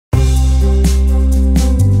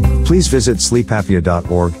Please visit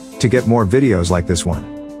sleepapnea.org to get more videos like this one,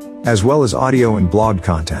 as well as audio and blog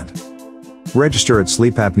content. Register at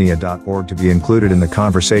sleepapnea.org to be included in the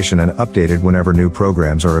conversation and updated whenever new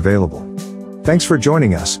programs are available. Thanks for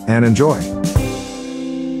joining us and enjoy.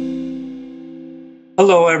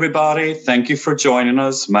 Hello, everybody. Thank you for joining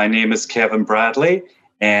us. My name is Kevin Bradley,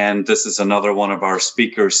 and this is another one of our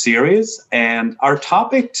speaker series. And our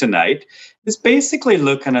topic tonight is basically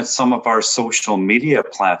looking at some of our social media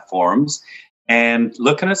platforms and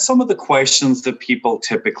looking at some of the questions that people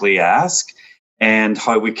typically ask and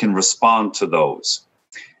how we can respond to those.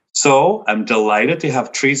 So I'm delighted to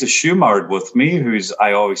have Theresa Shumard with me, who's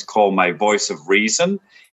I always call my voice of reason,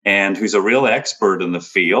 and who's a real expert in the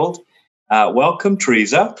field. Welcome,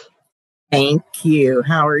 Theresa. Thank you.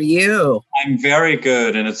 How are you? I'm very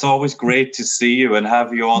good, and it's always great to see you and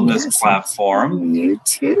have you on this platform. You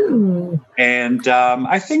too. And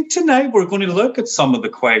I think tonight we're going to look at some of the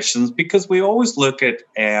questions because we always look at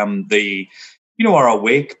our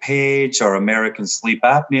Awake page, our American Sleep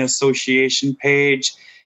Apnea Association page,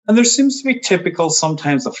 and there seems to be typical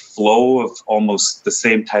sometimes a flow of almost the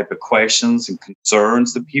same type of questions and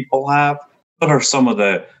concerns that people have. What are some of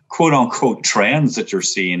the quote-unquote trends that you're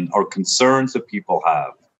seeing or concerns that people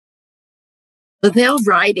have? Well, they'll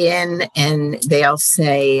write in and they'll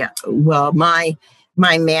say, well, my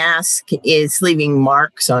mask is leaving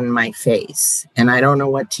marks on my face and I don't know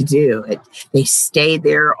what to do. They stay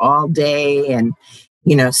there all day. And,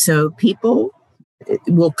 so people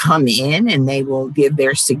will come in and they will give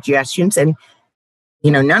their suggestions. And,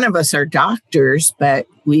 none of us are doctors, but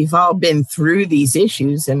we've all been through these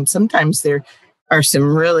issues. And sometimes there are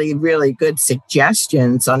some really, really good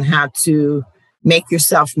suggestions on how to make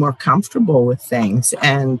yourself more comfortable with things.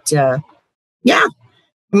 And a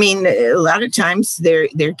lot of times they're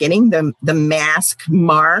getting the mask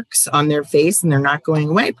marks on their face and they're not going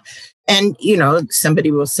away. And,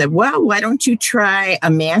 somebody will say, well, why don't you try a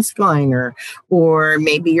mask liner? Or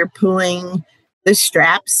maybe you're pulling the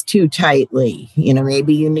straps too tightly.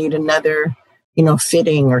 Maybe you need another,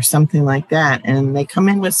 fitting or something like that. And they come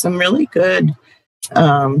in with some really good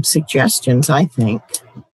suggestions, I think.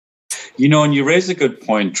 And you raise a good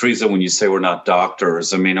point, Theresa, when you say we're not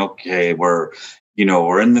doctors. I mean, okay, we're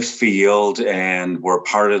in the field and we're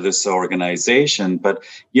part of this organization. But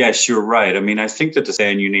yes, you're right. I mean, I think that the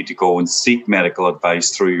saying you need to go and seek medical advice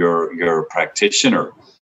through your practitioner.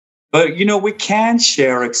 But, we can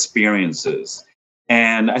share experiences.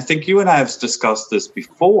 And I think you and I have discussed this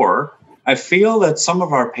before. I feel that some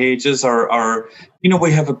of our pages are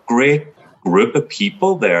we have a great group of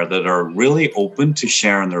people there that are really open to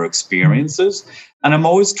sharing their experiences. And I'm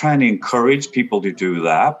always trying to encourage people to do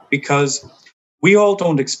that because we all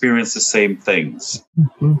don't experience the same things.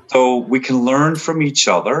 Mm-hmm. So we can learn from each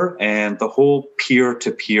other, and the whole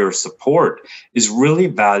peer-to-peer support is really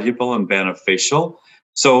valuable and beneficial.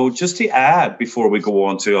 So just to add, before we go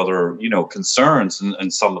on to other, concerns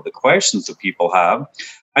and some of the questions that people have,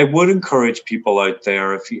 I would encourage people out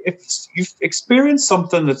there, if you've experienced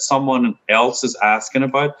something that someone else is asking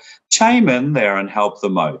about, chime in there and help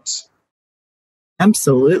them out.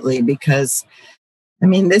 Absolutely, because,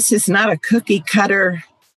 this is not a cookie cutter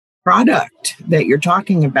product that you're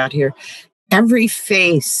talking about here. Every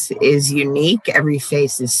face is unique. Every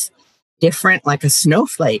face is different, like a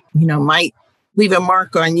snowflake, might leave a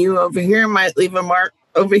mark on you over here, might leave a mark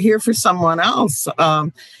over here for someone else.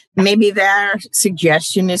 Maybe their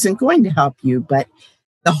suggestion isn't going to help you, but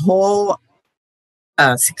the whole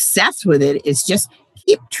success with it is just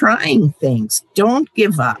keep trying things. Don't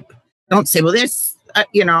give up. Don't say, well, this,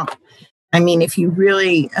 if you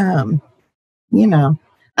really, I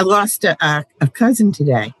lost a cousin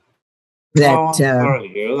today. Sorry to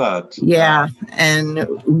hear that. Yeah.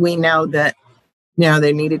 And we know that,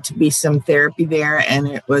 there needed to be some therapy there. And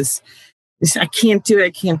it was, I can't do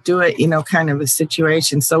it, kind of a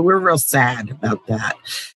situation. So we're real sad about that.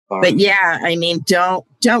 But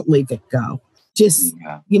don't leave it go. Just,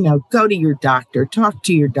 go to your doctor, talk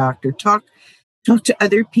to your doctor, talk to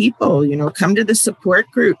other people, come to the support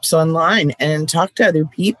groups online and talk to other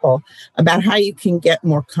people about how you can get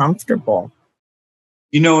more comfortable.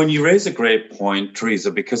 And you raise a great point,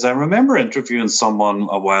 Theresa, because I remember interviewing someone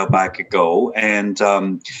a while back ago, and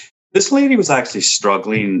this lady was actually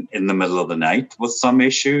struggling in the middle of the night with some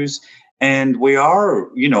issues. And we are,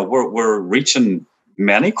 we're reaching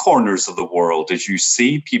many corners of the world as you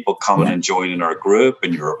see people coming and joining our group,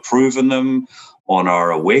 and you're approving them on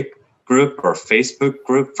our Awake group or Facebook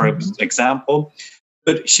group, for example.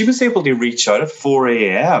 But she was able to reach out at 4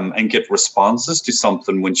 a.m. and get responses to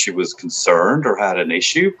something when she was concerned or had an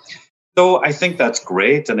issue. So I think that's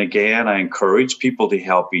great. And again, I encourage people to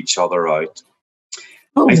help each other out.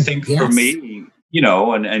 I Oh, think for yes. me,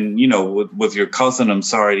 with your cousin, I'm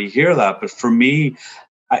sorry to hear that. But for me,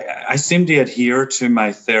 I seem to adhere to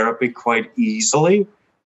my therapy quite easily.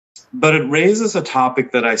 But it raises a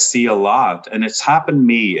topic that I see a lot, and it's happened to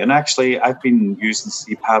me. And actually, I've been using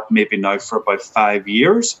CPAP maybe now for about 5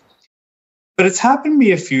 years. But it's happened to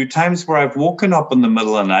me a few times where I've woken up in the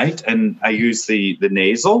middle of the night and I use the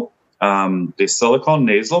nasal, the silicone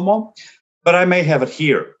nasal one, but I may have it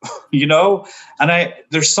here, and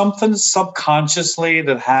there's something subconsciously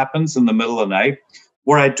that happens in the middle of the night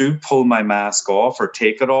where I do pull my mask off or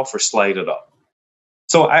take it off or slide it up.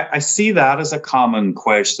 So I see that as a common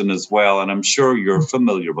question as well, and I'm sure you're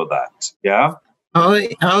familiar with that. Yeah.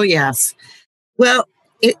 Oh, yes. Well,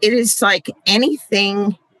 it is like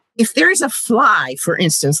anything. If there is a fly, for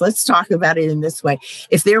instance, let's talk about it in this way.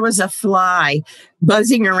 If there was a fly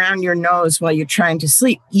buzzing around your nose while you're trying to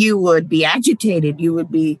sleep, you would be agitated. You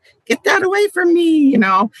would be, get that away from me,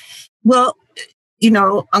 Well,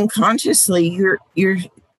 unconsciously,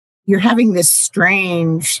 you're having this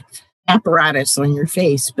strange apparatus on your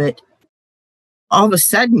face, but all of a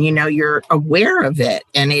sudden, you're aware of it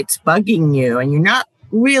and it's bugging you and you're not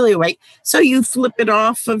really awake. So you flip it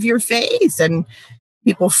off of your face and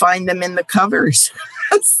people find them in the covers.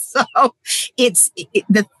 So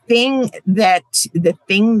the thing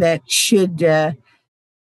that should,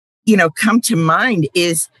 come to mind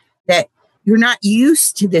is that you're not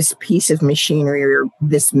used to this piece of machinery or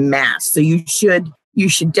this mask. So you should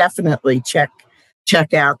definitely check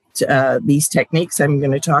out these techniques I'm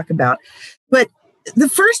going to talk about. But the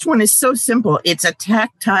first one is so simple. It's a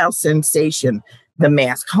tactile sensation. The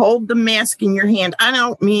mask. Hold the mask in your hand. I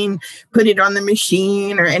don't mean put it on the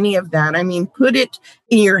machine or any of that. I mean, put it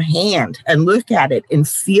in your hand and look at it and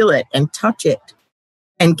feel it and touch it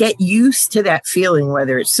and get used to that feeling,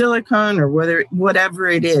 whether it's silicone or whatever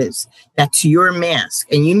it is. That's your mask,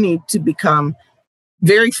 and you need to become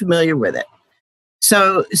very familiar with it.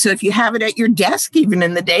 So if you have it at your desk, even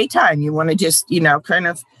in the daytime, you want to just,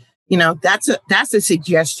 that's a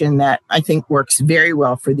suggestion that I think works very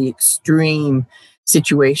well for the extreme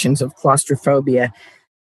situations of claustrophobia.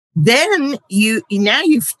 Then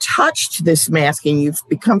you've touched this mask and you've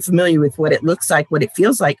become familiar with what it looks like, what it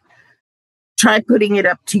feels like. Try putting it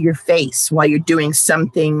up to your face while you're doing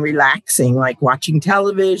something relaxing, like watching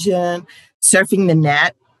television, surfing the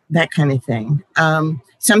net, that kind of thing.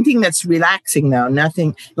 Something that's relaxing, though.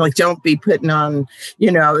 Nothing like, don't be putting on,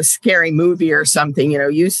 a scary movie or something.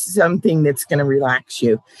 Use something that's going to relax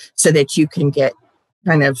you so that you can get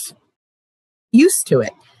kind of used to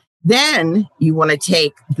it. Then you want to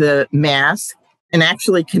take the mask and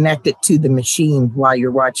actually connect it to the machine while you're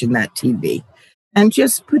watching that TV, and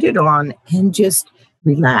just put it on and just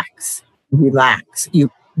relax.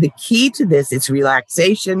 The key to this is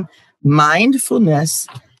relaxation, mindfulness,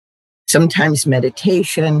 sometimes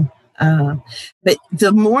meditation. But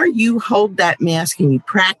the more you hold that mask and you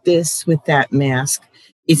practice with that mask,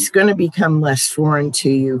 it's going to become less foreign to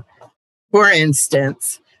you. For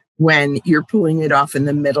instance, when you're pulling it off in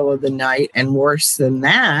the middle of the night, and worse than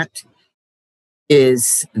that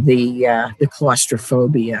is the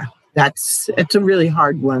claustrophobia. It's a really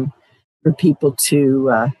hard one for people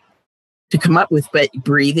to come up with, but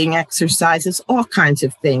breathing exercises, all kinds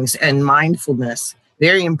of things, and mindfulness,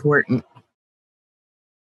 very important.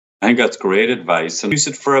 I think that's great advice. And use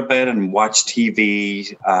it for a bit and watch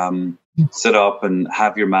TV, sit up and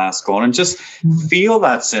have your mask on and just feel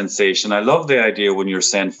that sensation. I love the idea when you're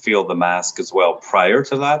saying feel the mask as well prior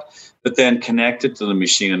to that, but then connect it to the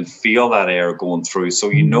machine and feel that air going through so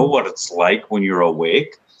you know what it's like when you're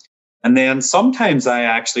awake. And then sometimes I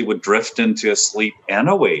actually would drift into a sleep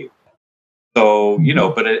anyway. So,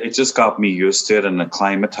 but it just got me used to it and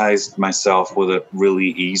acclimatized myself with it really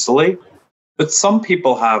easily. But some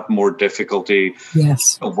people have more difficulty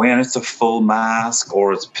when it's a full mask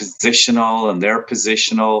or it's positional and they're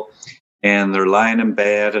positional and they're lying in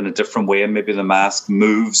bed in a different way. And maybe the mask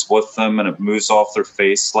moves with them and it moves off their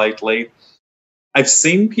face slightly. I've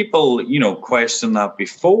seen people, question that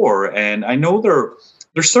before. And I know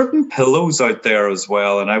there's certain pillows out there as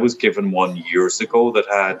well. And I was given one years ago that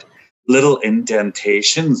had little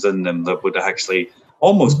indentations in them that would actually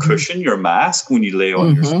almost cushion your mask when you lay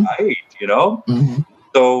on your side,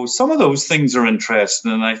 So some of those things are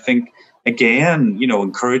interesting. And I think, again,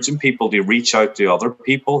 encouraging people to reach out to other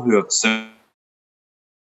people who have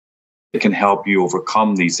can help you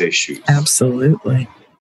overcome these issues. Absolutely.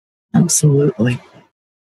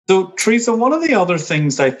 So, Theresa, one of the other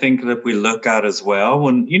things I think that we look at as well,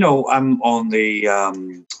 when, I'm on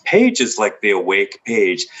the pages like the Awake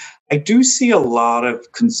page, I do see a lot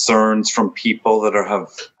of concerns from people that have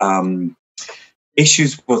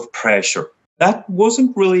issues with pressure. That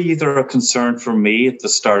wasn't really either a concern for me at the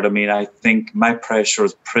start. I mean, I think my pressure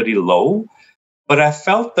is pretty low, but I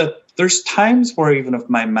felt that there's times where even if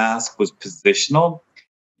my mask was positional,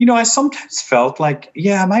 I sometimes felt like,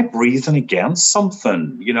 yeah, am I breathing against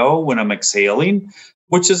something, when I'm exhaling,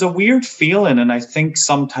 which is a weird feeling. And I think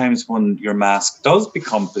sometimes when your mask does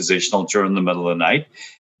become positional during the middle of the night,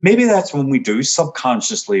 maybe that's when we do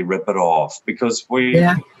subconsciously rip it off because we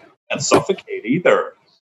can't suffocate either.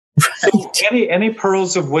 Right. So any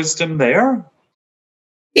pearls of wisdom there?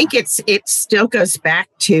 I think it still goes back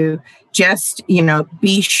to just,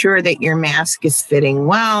 be sure that your mask is fitting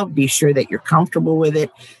well, be sure that you're comfortable with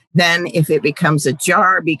it. Then if it becomes a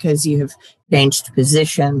jar because you have changed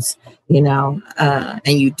positions, and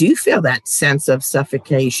you do feel that sense of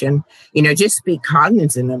suffocation, just be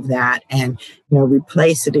cognizant of that and,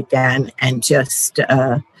 replace it again and just,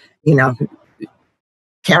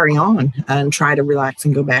 carry on and try to relax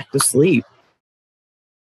and go back to sleep.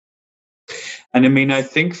 And I mean, I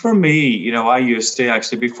think for me, I used to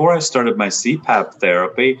actually, before I started my CPAP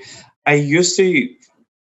therapy,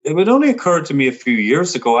 it would only occur to me a few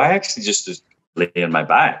years ago, I actually just lay on my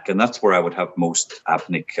back. And that's where I would have most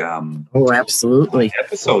apneic absolutely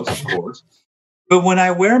episodes, of course. But when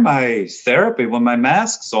I wear my therapy, when my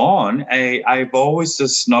mask's on, I've always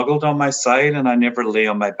just snuggled on my side and I never lay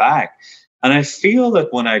on my back. And I feel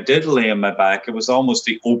that when I did lay on my back, it was almost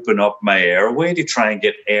to open up my airway to try and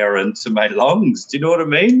get air into my lungs. Do you know what I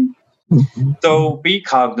mean? Mm-hmm. So be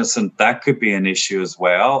cognizant that could be an issue as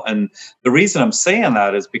well. And the reason I'm saying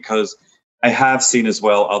that is because I have seen as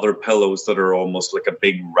well other pillows that are almost like a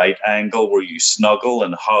big right angle where you snuggle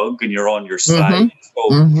and hug and you're on your side.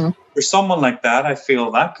 So for someone like that, I feel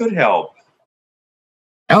that could help.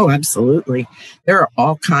 Oh, absolutely. There are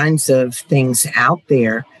all kinds of things out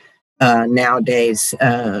there. Nowadays,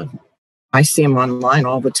 I see them online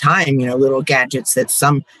all the time, little gadgets that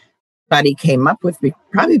somebody came up with,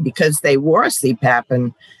 probably because they wore a CPAP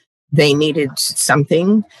and they needed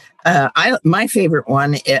something. My favorite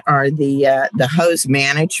one are the hose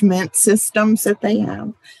management systems that they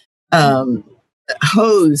have.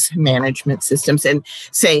 Hose management systems, and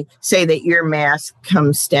say that your mask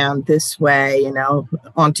comes down this way,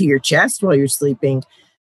 onto your chest while you're sleeping.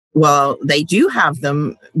 Well, they do have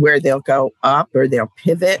them where they'll go up or they'll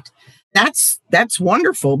pivot. That's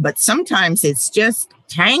wonderful, but sometimes it's just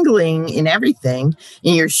tangling in everything,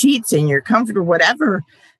 in your sheets, in your comfort or whatever.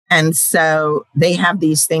 And so they have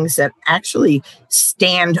these things that actually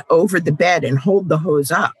stand over the bed and hold the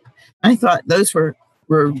hose up. I thought those were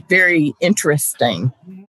very interesting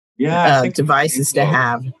devices to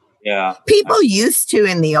have. Yeah. People used to,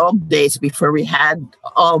 in the old days before we had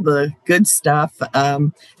all the good stuff,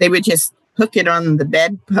 they would just hook it on the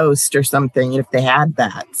bedpost or something if they had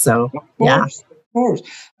that. So, Of course.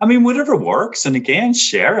 I mean, whatever works. And again,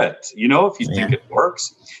 share it, if you think it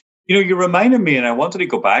works. You reminded me, and I wanted to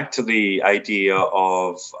go back to the idea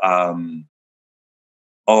of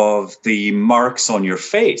the marks on your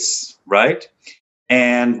face, right?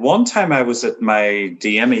 And one time I was at my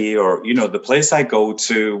DME, or, the place I go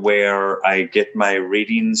to where I get my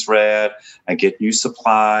readings read, I get new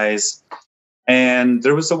supplies. And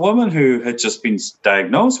there was a woman who had just been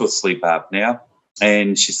diagnosed with sleep apnea.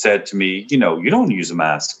 And she said to me, you don't use a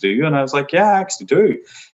mask, do you? And I was like, yeah, I actually do.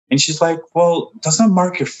 And she's like, well, doesn't it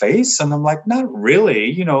mark your face? And I'm like, not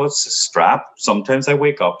really. It's a strap. Sometimes I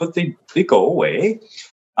wake up, but they go away.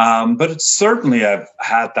 But it's certainly I've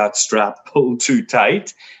had that strap pulled too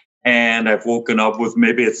tight and I've woken up with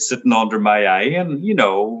maybe it's sitting under my eye and,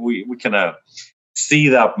 we kind of see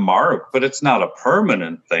that mark, but it's not a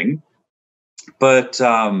permanent thing. But,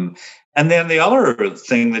 and then the other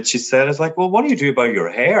thing that she said is like, well, what do you do about your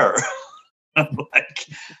hair? I'm like,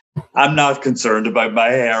 I'm not concerned about my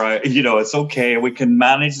hair. It's okay. We can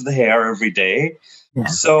manage the hair every day. Yeah.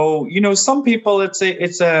 So, some people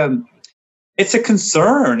it's a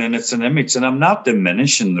concern and it's an image, and I'm not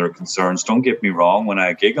diminishing their concerns. Don't get me wrong when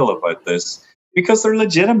I giggle about this, because they're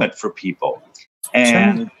legitimate for people.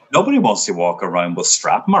 And nobody wants to walk around with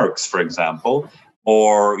strap marks, for example,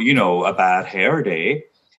 or, a bad hair day.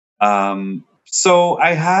 So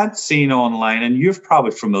I had seen online, and you're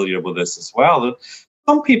probably familiar with this as well, that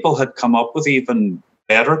some people had come up with even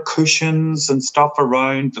better cushions and stuff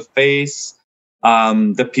around the face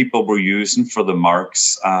that people were using for the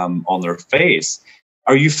marks on their face.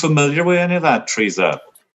 Are you familiar with any of that, Theresa?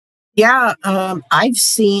 Yeah, I've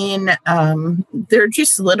seen, they're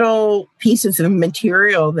just little pieces of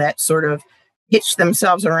material that sort of hitch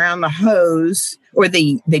themselves around the hose or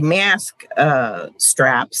the mask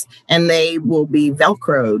straps, and they will be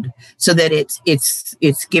Velcroed so that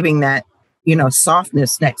it's giving that,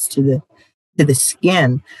 softness next to the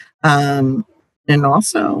skin. And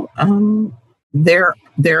also, there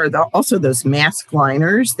are also those mask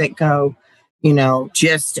liners that go, you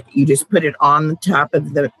just put it on the top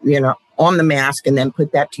of on the mask and then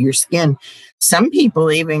put that to your skin. Some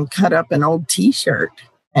people even cut up an old T-shirt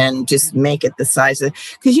and just make it the size of,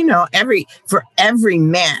 because for every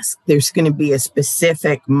mask there's going to be a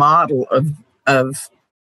specific model of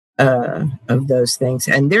those things,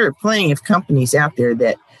 and there are plenty of companies out there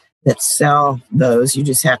that sell those. You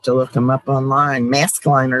just have to look them up online. Mask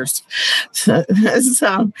liners. So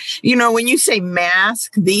when you say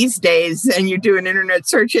mask these days and you do an internet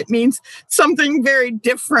search, it means something very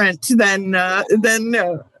different than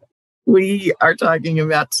we are talking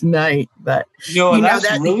about tonight. But and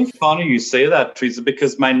that's really funny you say that, Theresa,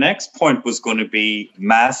 because my next point was going to be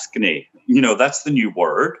maskne. That's the new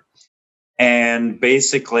word. And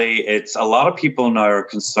basically, it's a lot of people now are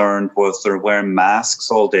concerned with they're wearing masks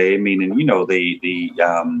all day, meaning, the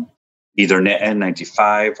either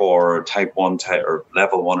N95 or type 1 or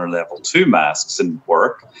level 1 or level 2 masks in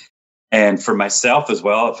work. And for myself as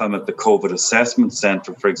well, if I'm at the COVID assessment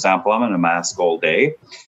center, for example, I'm in a mask all day.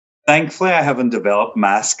 Thankfully, I haven't developed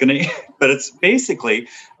maskne, but it's basically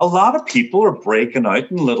a lot of people are breaking out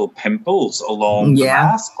in little pimples along the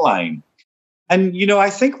mask line. And, I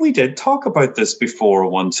think we did talk about this before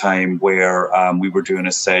one time where we were doing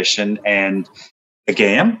a session. And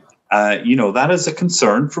again, that is a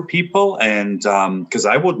concern for people, and because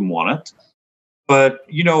I wouldn't want it. But,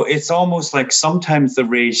 it's almost like sometimes the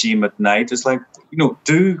regime at night is like,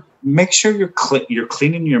 do make sure you're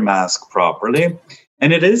cleaning your mask properly.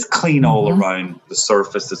 And it is clean all around the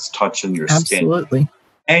surface that's touching your skin. Absolutely.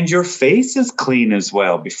 And your face is clean as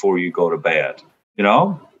well before you go to bed,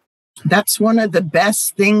 That's one of the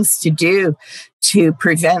best things to do to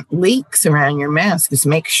prevent leaks around your mask, is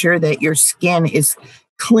make sure that your skin is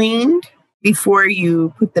cleaned before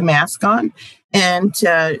you put the mask on, and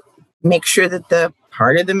make sure that the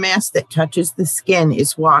part of the mask that touches the skin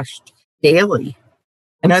is washed daily.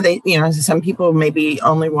 I know some people maybe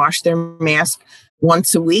only wash their mask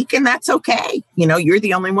once a week, and that's okay. You're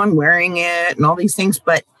the only one wearing it and all these things.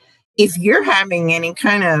 But if you're having any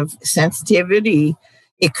kind of sensitivity,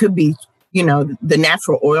 it could be, the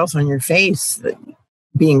natural oils on your face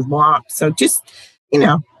being blocked. So just,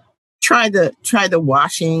 try the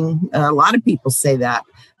washing. A lot of people say that.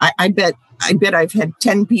 I bet I've had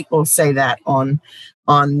 10 people say that on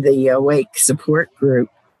the Awake support group.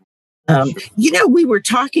 We were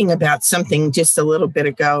talking about something just a little bit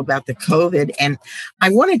ago about the COVID, and I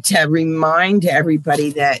wanted to remind everybody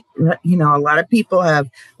that, a lot of people have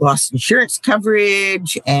lost insurance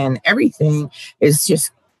coverage, and everything is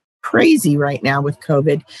just crazy right now with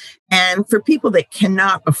COVID. And for people that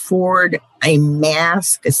cannot afford a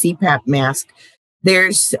mask, a CPAP mask,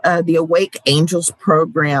 there's the Awake Angels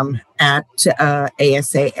program at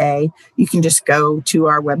ASAA. You can just go to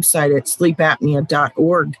our website at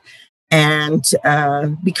sleepapnea.org and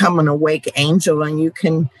become an Awake Angel, and you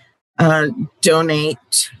can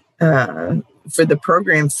donate for the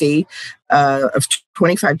program fee of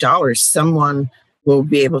 $25. Someone will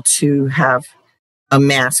be able to have a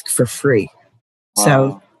mask for free. Wow.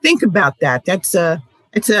 So think about that. It's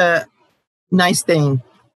a nice thing.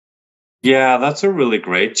 Yeah, that's a really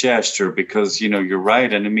great gesture, because, you're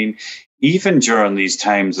right. And I mean, even during these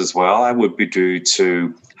times as well, I would be due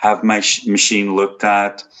to have my machine looked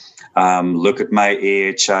at, look at my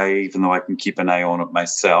AHI, even though I can keep an eye on it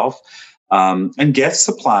myself, and get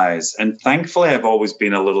supplies. And thankfully, I've always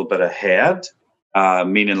been a little bit ahead,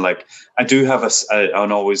 meaning like I do have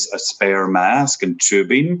always a spare mask and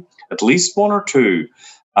tubing, at least one or two,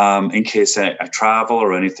 in case I travel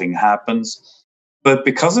or anything happens. But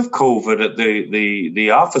because of COVID,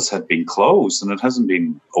 the office had been closed, and it hasn't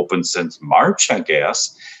been open since March, I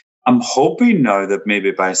guess. I'm hoping now that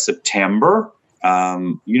maybe by September,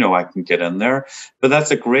 I can get in there. But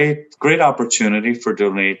that's a great opportunity for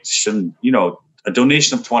donation. A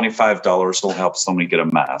donation of $25 will help somebody get a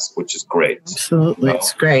mask, which is great. Absolutely.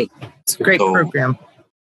 It's great. It's a great program.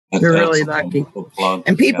 You're really lucky.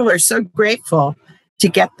 And people are so grateful to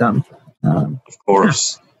get them. Of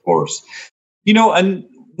course. And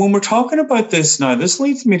when we're talking about this now, this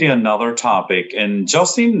leads me to another topic. And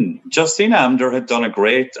Justine Amder had done a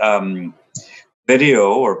great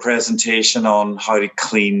video or presentation on how to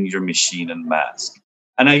clean your machine and mask.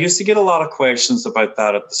 And I used to get a lot of questions about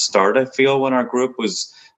that at the start. I feel when our group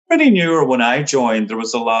was pretty new, or when I joined, there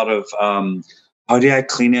was a lot of, How do I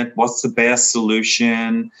clean it? What's the best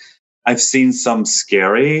solution? I've seen some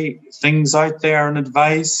scary things out there in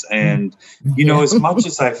advice. And, as much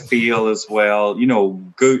as I feel as well,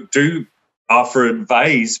 do offer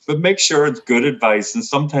advice, but make sure it's good advice. And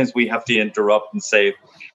sometimes we have to interrupt and say,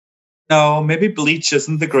 no, maybe bleach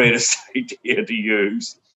isn't the greatest idea to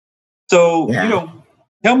use. So,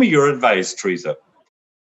 tell me your advice, Theresa.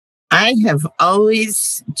 I have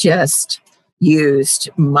always just used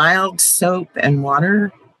mild soap and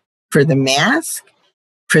water for the mask.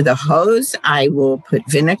 For the hose, I will put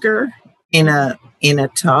vinegar in a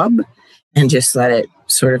tub and just let it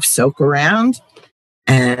sort of soak around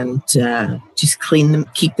and just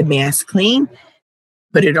keep the mask clean.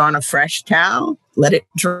 Put it on a fresh towel, let it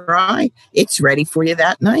dry. It's ready for you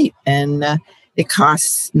that night, and it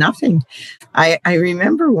costs nothing. I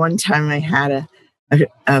remember one time I had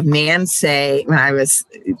a man say, when I was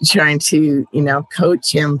trying to,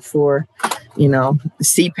 coach him for,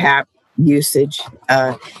 CPAP usage.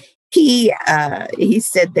 He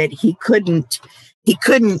said that he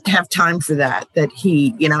couldn't have time for that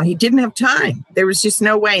he didn't have time. There was just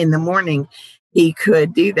no way in the morning he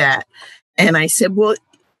could do that. And I said, well,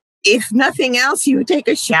 if nothing else, you would take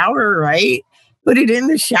a shower, right? Put it in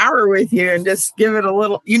the shower with you and just give it a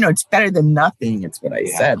little, it's better than nothing. It's what I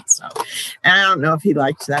said. So, and I don't know if he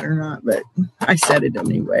likes that or not, but I said it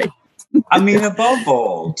anyway. I mean, above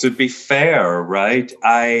all, to be fair, right?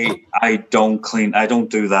 I don't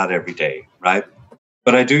do that every day, right?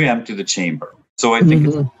 But I do empty the chamber. So I think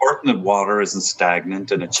it's important that water isn't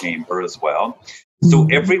stagnant in a chamber as well. So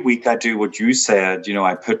every week I do what you said,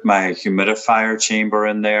 I put my humidifier chamber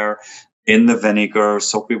in there, in the vinegar,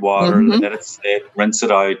 soapy water, let it sit, rinse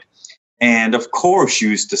it out. And of course,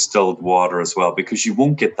 use distilled water as well, because you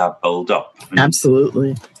won't get that buildup.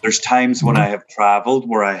 Absolutely. There's times when I have traveled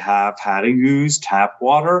where I have had to use tap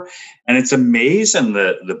water, and it's amazing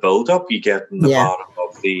the buildup you get in the bottom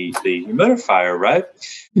of the humidifier, right?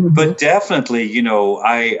 But definitely,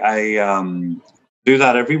 I do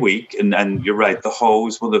that every week. And you're right, the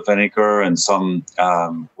hose with the vinegar and some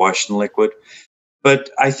washing liquid.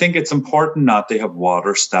 But I think it's important not to have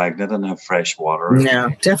water stagnant and have fresh water.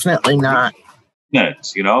 No, definitely not.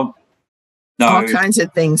 Yes, All kinds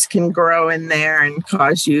of things can grow in there and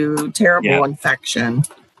cause you terrible infection.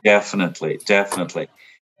 Definitely.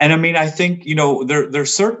 And I mean, I think,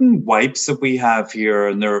 there's certain wipes that we have here,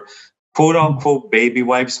 and they're quote unquote baby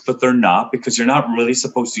wipes, but they're not, because you're not really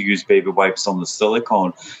supposed to use baby wipes on the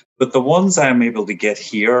silicone. But the ones I'm able to get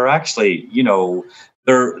here are actually,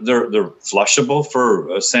 they're flushable for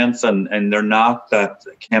a sense, and they're not that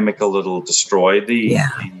chemical that'll destroy the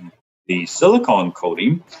silicone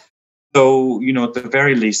coating. So, at the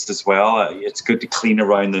very least as well, it's good to clean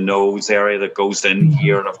around the nose area that goes in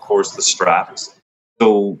here, and of course the straps.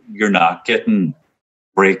 So you're not getting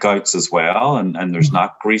breakouts as well, and there's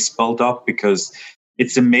not grease buildup, because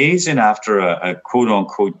it's amazing after a quote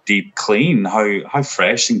unquote deep clean how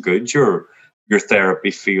fresh and good your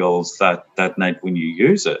therapy feels that night when you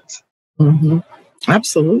use it.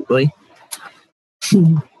 Absolutely.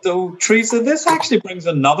 So, Theresa, this actually brings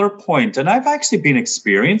another point, and I've actually been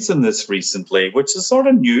experiencing this recently, which is sort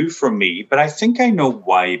of new for me, but I think I know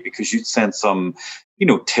why, because you sent some,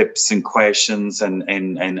 tips and questions and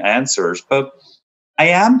answers. But I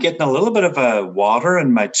am getting a little bit of a water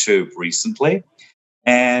in my tube recently.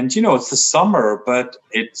 And, it's the summer, but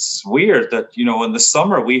it's weird that, in the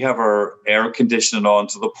summer we have our air conditioning on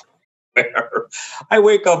to the point where I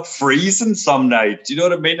wake up freezing some night. You know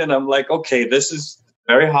what I mean? And I'm like, okay, this is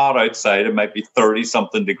very hot outside. It might be 30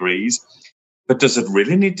 something degrees, but does it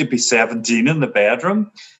really need to be 17 in the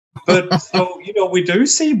bedroom? But so, we do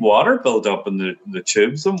see water build up in the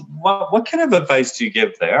tubes. And what kind of advice do you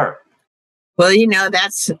give there? Well,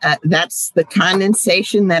 that's the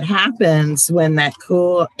condensation that happens when that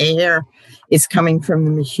cool air is coming from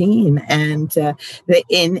the machine. And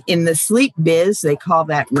in the sleep biz, they call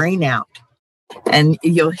that rain out. And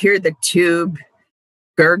you'll hear the tube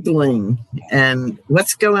gurgling and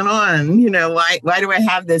what's going on? Why do I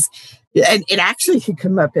have this? And it actually could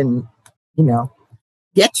come up and,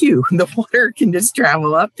 get you. The water can just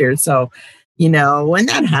travel up there. So, when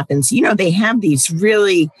that happens, they have these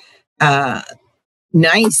really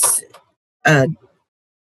nice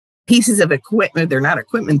pieces of equipment. They're not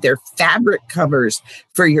equipment, they're fabric covers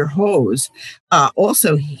for your hose.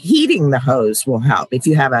 Also, heating the hose will help. If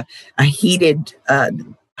you have a heated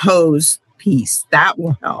hose piece, that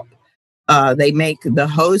will help. They make the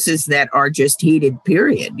hoses that are just heated,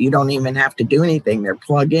 period. You don't even have to do anything. They're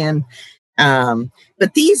plug in.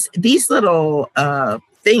 But these little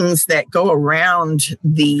things that go around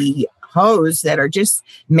the hose that are just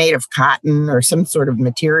made of cotton or some sort of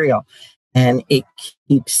material. And it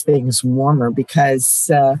keeps things warmer because,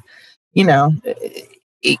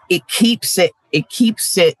 it keeps it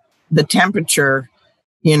the temperature,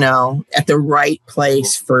 at the right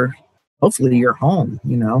place for hopefully your home,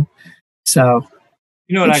 So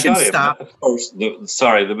And it I should got it. stop.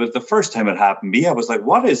 The first time it happened to me, I was like,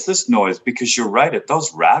 what is this noise? Because you're right, it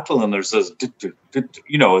does rattle and there's this,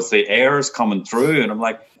 as the air is coming through. And I'm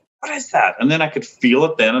like, what is that? And then I could feel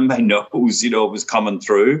it then in my nose, it was coming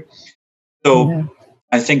through. So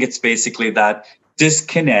I think it's basically that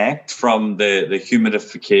disconnect from the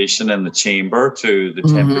humidification in the chamber to the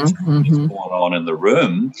temperature that's going on in the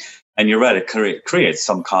room. And you're right, it creates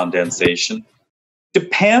some condensation.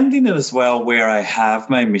 Depending as well where I have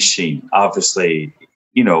my machine, obviously,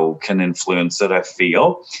 can influence it, I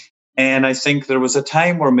feel. And I think there was a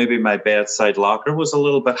time where maybe my bedside locker was a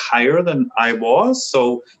little bit higher than I was.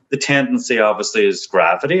 So the tendency, obviously, is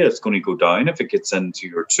gravity. It's going to go down if it gets into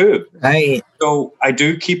your tube. Right. So I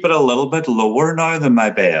do keep it a little bit lower now than my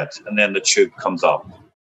bed, and then the tube comes up.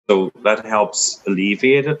 So that helps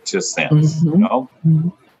alleviate it to a sense,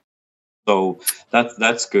 So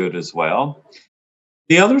that's good as well.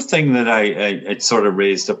 The other thing that I sort of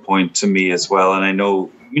raised a point to me as well, and I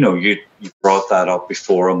know, you brought that up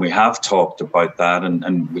before, and we have talked about that,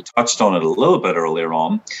 and we touched on it a little bit earlier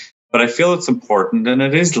on, but I feel it's important, and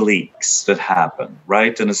it is leaks that happen,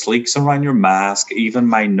 right? And it's leaks around your mask, even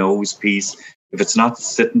my nose piece. If it's not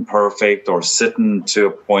sitting perfect or sitting to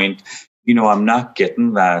a point, I'm not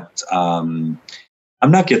getting that, I'm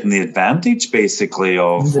not getting the advantage, basically,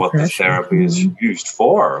 of what the therapy is used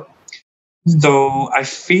for. So I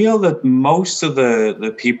feel that most of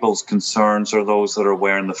the people's concerns are those that are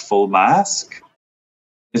wearing the full mask.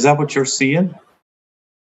 Is that what you're seeing?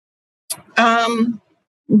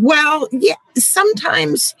 Well, yeah,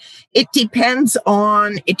 sometimes it depends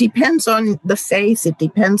on the face. It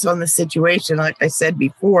depends on the situation. Like I said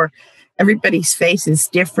before, everybody's face is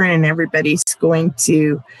different and everybody's going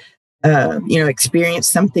to, experience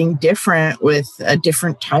something different with a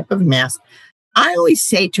different type of mask. I always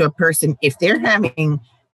say to a person, if they're having,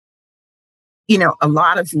 a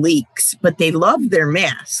lot of leaks, but they love their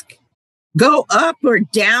mask, go up or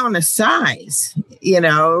down a size,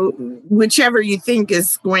 whichever you think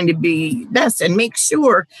is going to be best. And make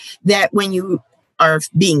sure that when you are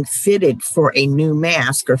being fitted for a new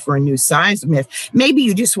mask or for a new size of mask, maybe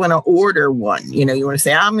you just want to order one. You want to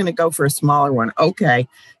say, I'm going to go for a smaller one. Okay.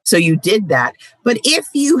 So you did that. But if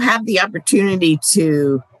you have the opportunity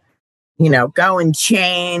to go and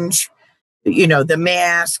change, the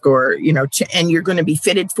mask or, and you're going to be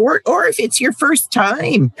fitted for it. Or if it's your first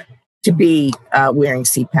time to be wearing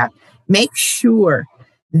CPAP, make sure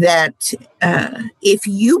that if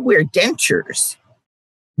you wear dentures,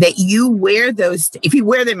 that you wear those. If you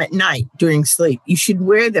wear them at night during sleep, you should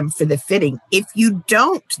wear them for the fitting. If you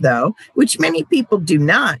don't, though, which many people do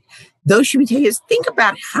not, those should be taken. Think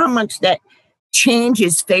about how much that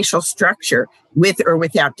changes facial structure with or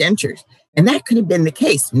without dentures. And that could have been the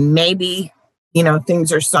case. Maybe,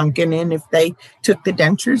 things are sunken in if they took the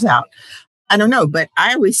dentures out. I don't know, but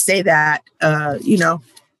I always say that,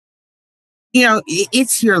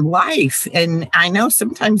 it's your life. And I know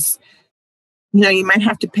sometimes, you might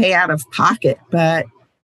have to pay out of pocket, but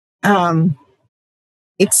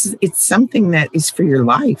it's something that is for your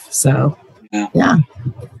life. So, yeah.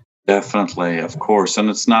 Definitely, of course. And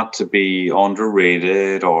it's not to be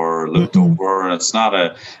underrated or looked over. And it's not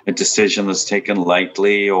a decision that's taken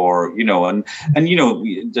lightly or, and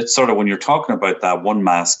that's sort of when you're talking about that, one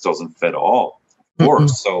mask doesn't fit all, of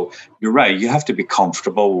course. So you're right. You have to be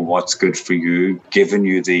comfortable with what's good for you, giving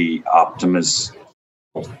you the optimus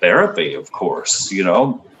therapy, of course,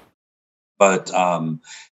 But,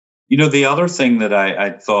 the other thing that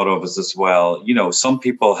I thought of is as well, some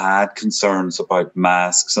people had concerns about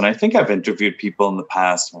masks, and I think I've interviewed people in the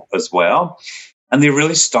past as well, and they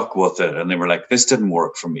really stuck with it, and they were like, this didn't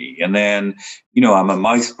work for me. And then, I'm a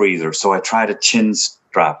mouth breather, so I tried a chin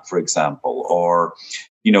strap, for example, or,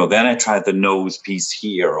 then I tried the nose piece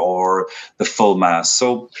here or the full mask.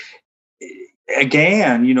 So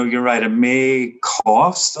again, you're right, it may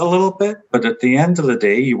cost a little bit, but at the end of the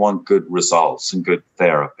day, you want good results and good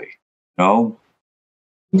therapy.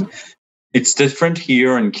 It's different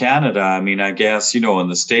here in Canada. I mean, I guess, in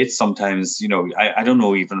the States, sometimes, I don't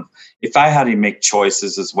know, even if I had to make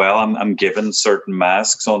choices as well, I'm given certain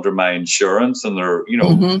masks under my insurance and they're,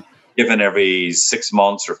 given every 6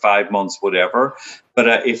 months or 5 months, whatever.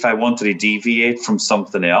 But if I wanted to deviate from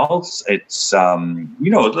something else, it's,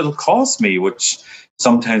 it'll cost me, which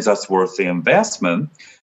sometimes that's worth the investment,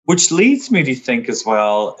 which leads me to think as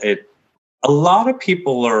well, a lot of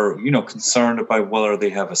people are, concerned about whether they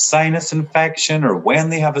have a sinus infection or when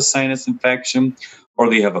they have a sinus infection or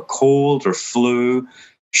they have a cold or flu.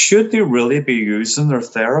 Should they really be using their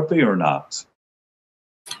therapy or not?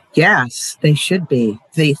 Yes, they should be.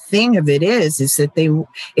 The thing of it is that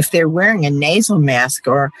if they're wearing a nasal mask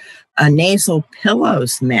or a nasal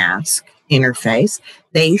pillows mask interface,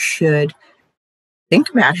 they should think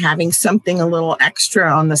about having something a little extra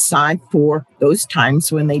on the side for those times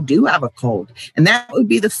when they do have a cold. And that would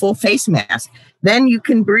be the full face mask. Then you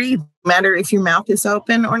can breathe, no matter if your mouth is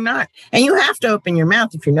open or not. And you have to open your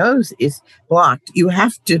mouth if your nose is blocked. You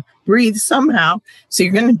have to breathe somehow. So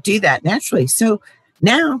you're going to do that naturally. So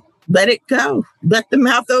now let it go. Let the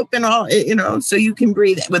mouth open so you can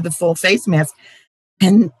breathe with the full face mask.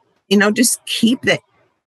 And, just keep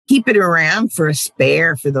it around for a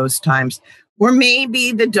spare for those times. Or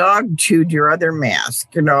maybe the dog chewed your other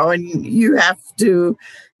mask, and you have to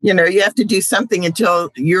do something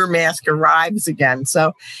until your mask arrives again.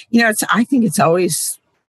 So, I think it's always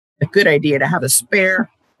a good idea to have a spare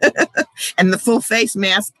and the full face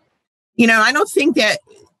mask. I don't think that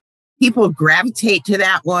people gravitate to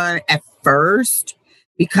that one at first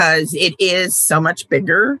because it is so much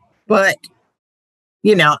bigger. But,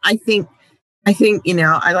 I think,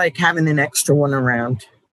 I like having an extra one around,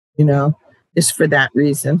 just for that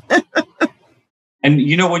reason. And,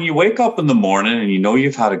 when you wake up in the morning and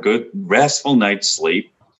you've had a good restful night's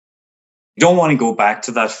sleep, you don't want to go back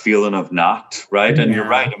to that feeling of not, right? And you're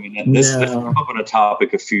right. I mean, this came up on a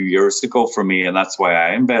topic a few years ago for me, and that's why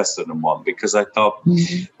I invested in one, because I thought,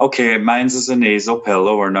 okay, mine's is a nasal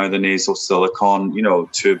pillow or now the nasal silicone,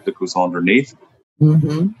 tube that goes underneath.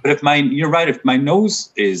 But if you're right, if my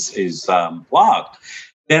nose is blocked,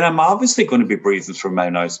 then I'm obviously going to be breathing through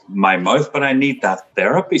my mouth, but I need that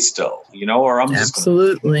therapy still, or I'm just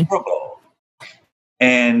absolutely.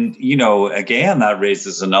 And, again, that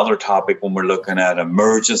raises another topic when we're looking at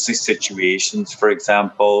emergency situations, for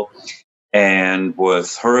example, and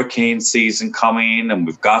with hurricane season coming and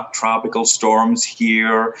we've got tropical storms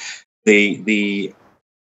here, the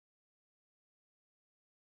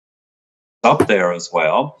up there as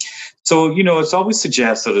well. So, it's always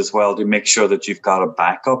suggested as well to make sure that you've got a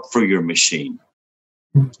backup for your machine.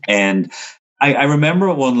 And I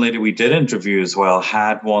remember one lady we did interview as well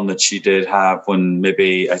had one that she did have when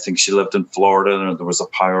I think she lived in Florida and there was a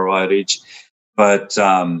power outage. But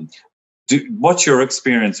what's your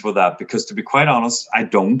experience with that? Because to be quite honest, I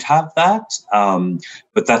don't have that.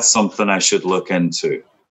 But that's something I should look into.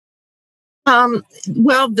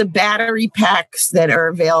 Well, the battery packs that are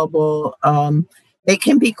available, they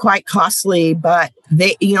can be quite costly, but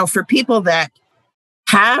they, for people that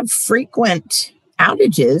have frequent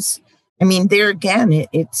outages, I mean, there again,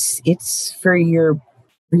 it's for your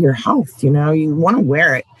health. You want to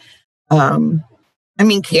wear it. I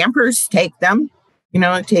mean, campers take them,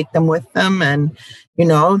 with them, and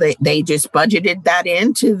they just budgeted that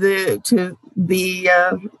into the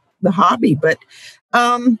hobby. But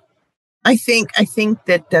I think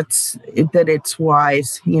that it's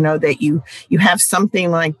wise, that you have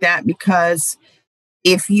something like that, because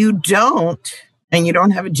if you don't, and you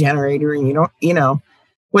don't have a generator and you don't,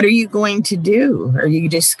 what are you going to do? Are you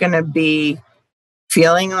just going to be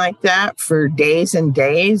feeling like that for days and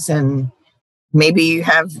days? And maybe you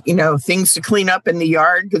have, things to clean up in the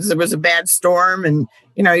yard because there was a bad storm, and,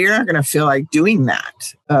 you're not going to feel like doing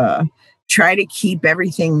that. Try to keep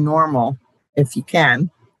everything normal if you can.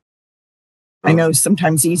 I know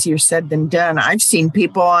sometimes easier said than done. I've seen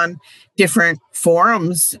people on different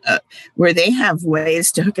forums where they have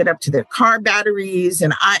ways to hook it up to their car batteries.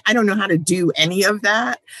 And I don't know how to do any of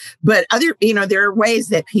that. But there are ways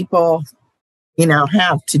that people,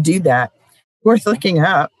 have to do that. Worth looking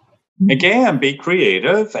up. Again, be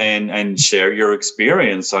creative and share your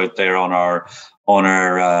experience out there on our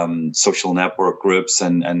social network groups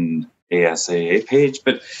and ASAA page.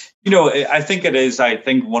 But I think it is. I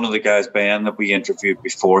think one of the guys, Ben, that we interviewed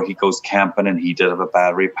before, he goes camping and he did have a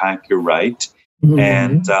battery pack. You're right.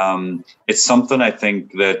 And it's something I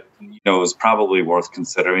think that, is probably worth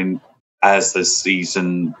considering as this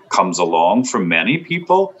season comes along for many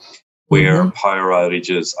people, where power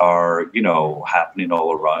outages are, happening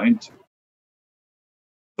all around.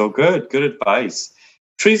 So good advice.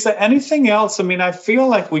 Theresa, anything else? I mean, I feel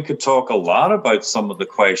like we could talk a lot about some of the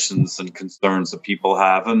questions and concerns that people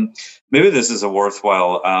have, and maybe this is a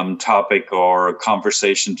worthwhile topic or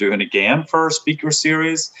conversation doing again for our speaker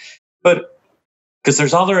series. But because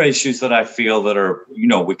there's other issues that I feel that are,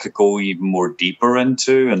 we could go even more deeper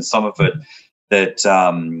into, and some of it that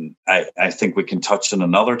I think we can touch on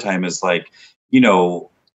another time is like,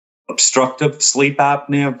 obstructive sleep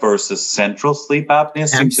apnea versus central sleep apnea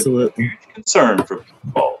seems to be a huge concern for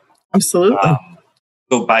people. Absolutely.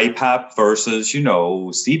 So BiPAP versus,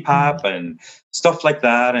 CPAP and stuff like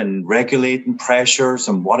that, and regulating pressures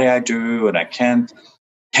and what do I do, and I can't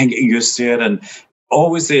get used to it. And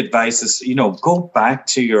always the advice is, go back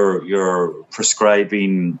to your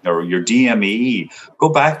prescribing or your DME, go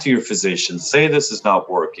back to your physician, say this is not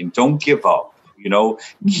working, don't give up,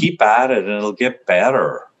 keep at it and it'll get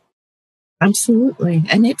better. Absolutely.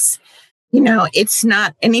 And it's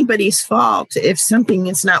not anybody's fault if something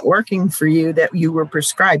is not working for you that you were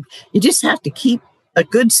prescribed. You just have to keep a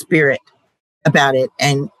good spirit about it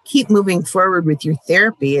and keep moving forward with your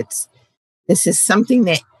therapy. This is something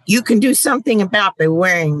that you can do something about by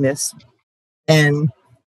wearing this. And,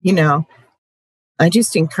 I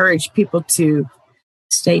just encourage people to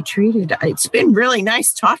stay treated. It's been really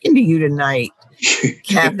nice talking to you tonight,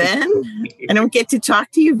 Kevin. I don't get to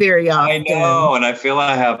talk to you very often. I know, and I feel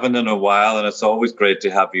I haven't in a while, and it's always great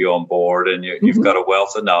to have you on board. And you've got a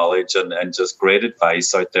wealth of knowledge and just great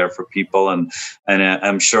advice out there for people. And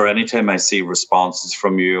I'm sure anytime I see responses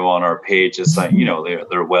from you on our pages, that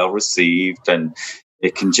they're well received, and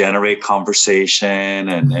it can generate conversation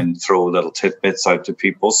and throw little tidbits out to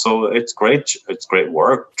people. So it's great. It's great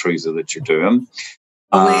work, Theresa, that you're doing.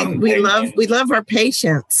 We love our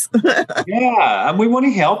patients. Yeah, and we want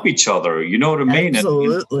to help each other. You know what I mean?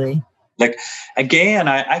 Absolutely. And again,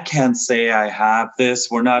 I can't say I have this.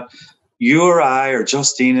 We're not, you or I or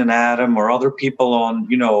Justine and Adam or other people on,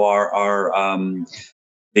 our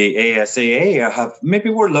the ASAA maybe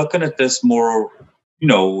we're looking at this more,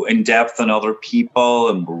 in depth than other people,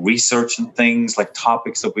 and we're researching things like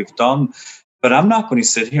topics that we've done. But I'm not going to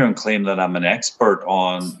sit here and claim that I'm an expert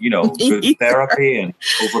on, good therapy and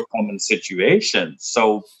overcoming situations.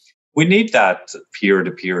 So we need that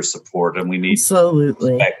peer-to-peer support, and we need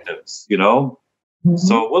perspectives, Mm-hmm.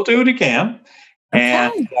 So we'll do it again. Okay.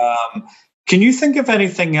 And can you think of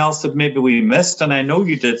anything else that maybe we missed? And I know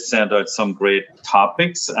you did send out some great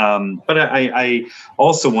topics, but I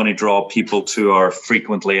also want to draw people to our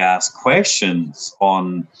frequently asked questions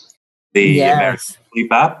on the American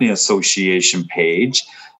Sleep Apnea Association page,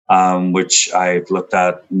 which I've looked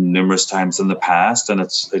at numerous times in the past, and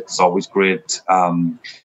it's always great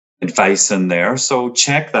advice in there. So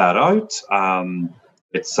check that out.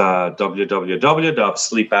 It's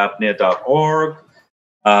www.sleepapnea.org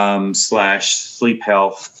 /sleep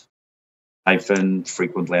health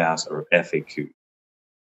frequently asked, or FAQ. I'm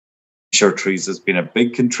sure Theresa's been a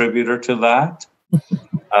big contributor to that.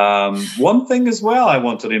 One thing as well I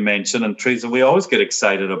wanted to mention, and Theresa, we always get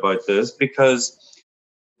excited about this because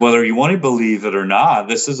whether you want to believe it or not,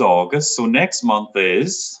 this is August. So next month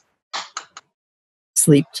is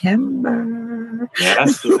Sleeptember.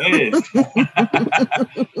 Yes, it is.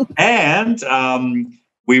 And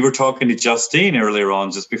we were talking to Justine earlier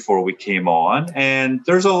on just before we came on, and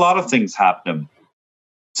there's a lot of things happening.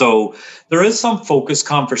 So there is some focused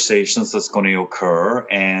conversations that's going to occur,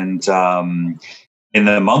 and in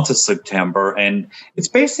the month of September, and it's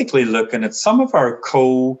basically looking at some of our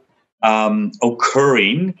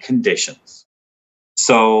occurring conditions.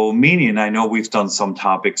 So meaning, I know we've done some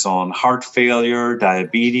topics on heart failure,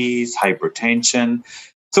 diabetes, hypertension.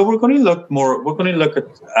 So we're going to look at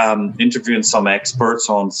interviewing some experts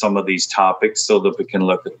on some of these topics so that we can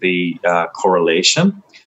look at the correlation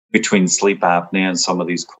between sleep apnea and some of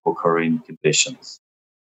these occurring conditions.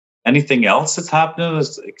 Anything else that's happening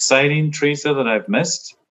that's exciting, Theresa, that I've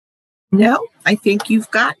missed? No, I think you've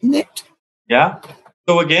gotten it. Yeah.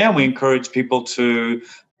 So again, we encourage people to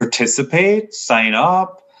participate, sign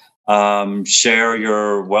up, share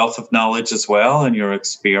your wealth of knowledge as well and your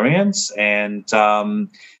experience. And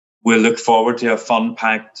we'll look forward to a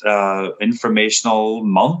fun-packed informational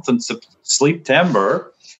month in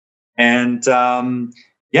Sleeptember. And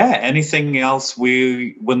anything else,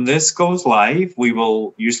 when this goes live, we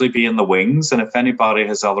will usually be in the wings. And if anybody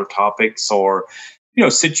has other topics or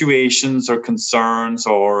situations or concerns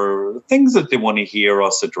or things that they want to hear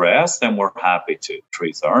us address, then we're happy to,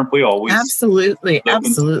 Theresa. Aren't we always? Absolutely.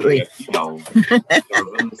 Serving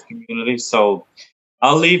this community. So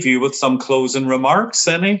I'll leave you with some closing remarks,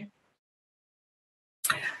 Annie.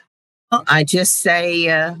 Well, I just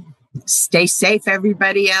say, stay safe,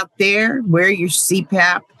 everybody out there. Wear your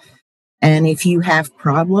CPAP. And if you have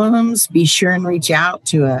problems, be sure and reach out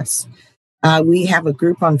to us. We have a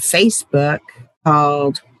group on Facebook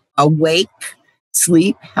called Awake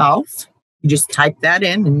Sleep Health. You just type that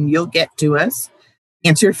in and you'll get to us,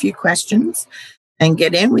 answer a few questions, and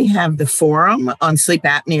get in. We have the forum on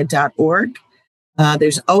sleepapnea.org.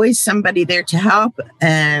 There's always somebody there to help,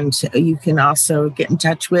 and you can also get in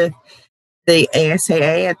touch with the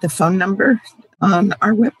ASAA at the phone number on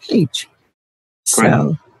our webpage.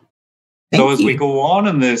 So, we go on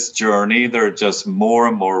in this journey, there are just more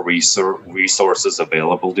and more resources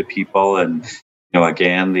available to people. And,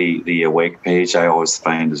 again, the Awake page I always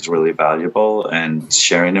find is really valuable, and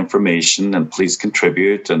sharing information, and please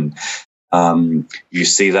contribute. And you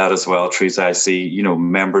see that as well, Theresa. I see,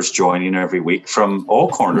 members joining every week from all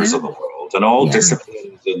corners of the world and all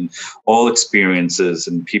disciplines and all experiences.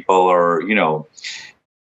 And people are,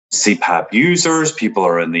 CPAP users, people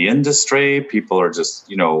are in the industry, people are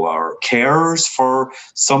just, are carers for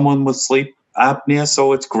someone with sleep apnea.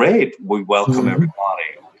 So it's great. We welcome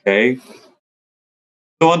everybody. Okay.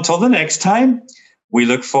 So until the next time, we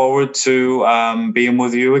look forward to being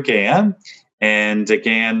with you again. And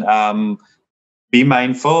again, be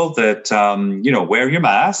mindful that, wear your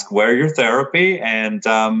mask, wear your therapy, and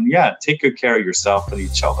take good care of yourself and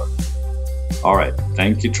each other. All right.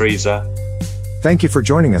 Thank you, Theresa. Thank you for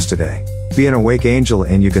joining us today. Be an awake angel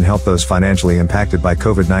and you can help those financially impacted by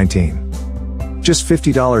COVID-19. Just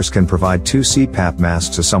 $50 can provide 2 CPAP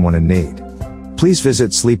masks to someone in need. Please visit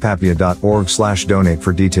sleepapnea.org/donate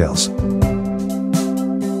for details.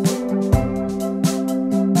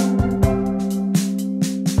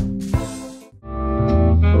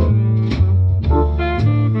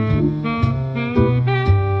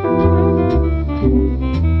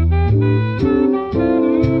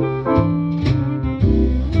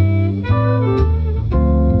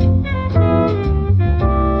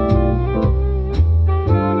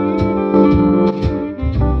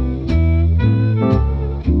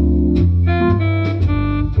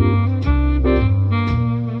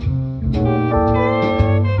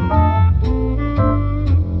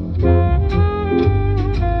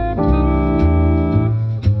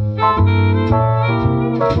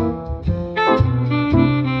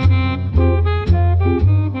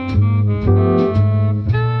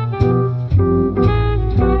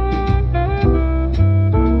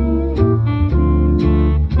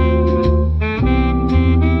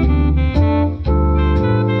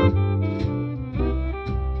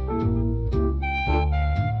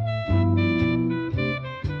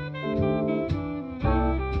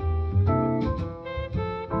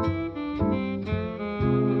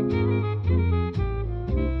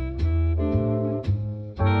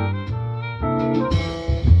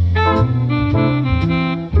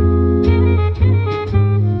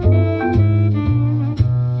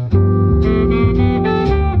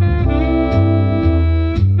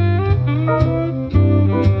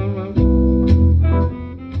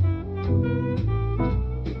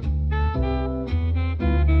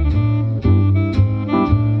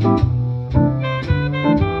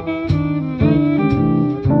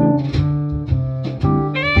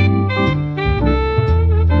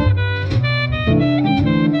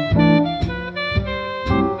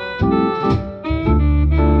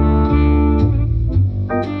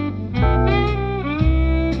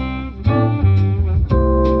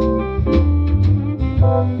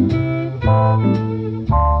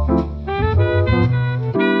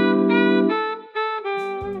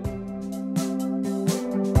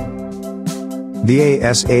 The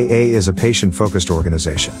ASAA is a patient-focused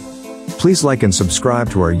organization. Please like and subscribe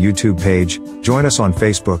to our YouTube page, join us on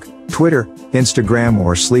Facebook, Twitter, Instagram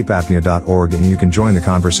or sleepapnea.org and you can join the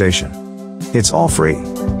conversation. It's all free.